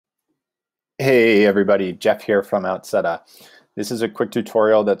Hey everybody, Jeff here from Outseta. This is a quick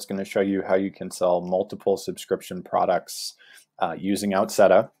tutorial that's going to show you how you can sell multiple subscription products using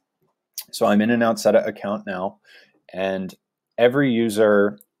Outseta. So I'm in an Outseta account now, and every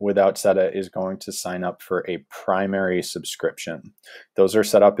user with Outseta is going to sign up for a primary subscription. Those are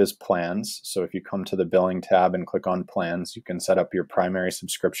set up as plans. So if you come to the billing tab and click on plans, you can set up your primary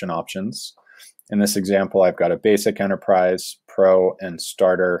subscription options. In this example, I've got a basic, enterprise, pro, and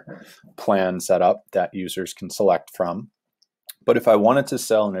starter plan set up that users can select from. But if I wanted to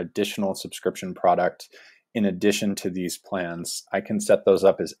sell an additional subscription product in addition to these plans, I can set those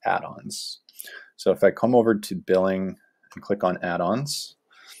up as add-ons. So if I come over to billing and click on add-ons,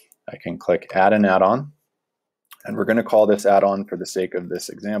 I can click add an add-on, and we're going to call this add-on, for the sake of this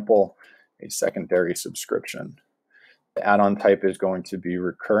example, a secondary subscription. The add-on type is going to be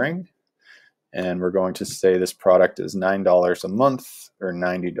recurring, and we're going to say this product is $9 a month or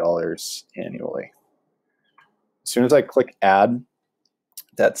 $90 annually. As soon as I click add,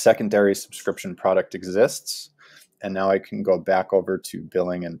 that secondary subscription product exists, and now I can go back over to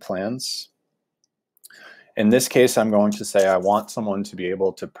billing and plans. In this case, I'm going to say I want someone to be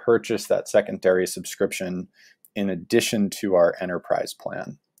able to purchase that secondary subscription in addition to our enterprise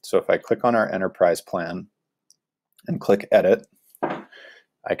plan. So if I click on our enterprise plan and click edit,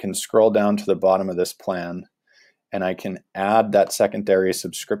 I can scroll down to the bottom of this plan and I can add that secondary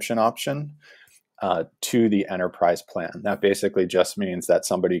subscription option to the enterprise plan. That basically just means that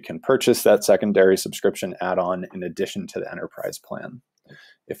somebody can purchase that secondary subscription add-on in addition to the enterprise plan.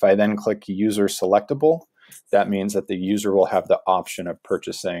 If I then click user selectable, that means that the user will have the option of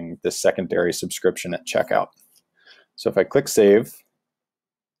purchasing the secondary subscription at checkout. So if I click save,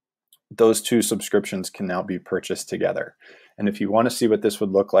 those two subscriptions can now be purchased together. And if you want to see what this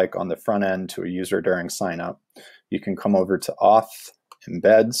would look like on the front end to a user during sign up, you can come over to auth,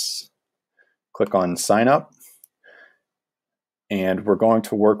 embeds, click on sign up, and we're going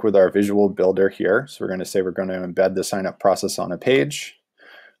to work with our visual builder here. So we're going to say we're going to embed the sign up process on a page.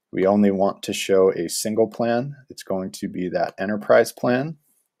 We only want to show a single plan. It's going to be that enterprise plan.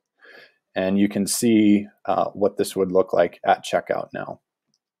 And you can see what this would look like at checkout now.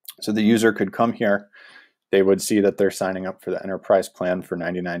 So the user could come here. They would see that they're signing up for the enterprise plan for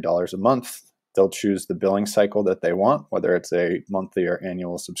 $99 a month. They'll choose the billing cycle that they want, whether it's a monthly or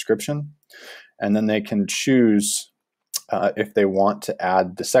annual subscription. And then they can choose if they want to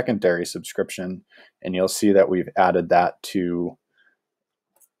add the secondary subscription. And you'll see that we've added that to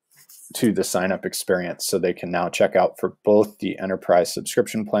the sign-up experience. So they can now check out for both the enterprise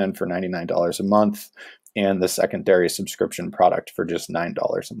subscription plan for $99 a month and the secondary subscription product for just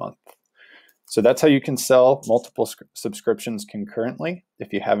 $9 a month. So that's how you can sell multiple subscriptions concurrently.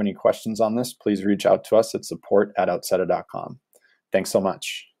 If you have any questions on this, please reach out to us at support@outseta.com. Thanks so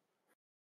much.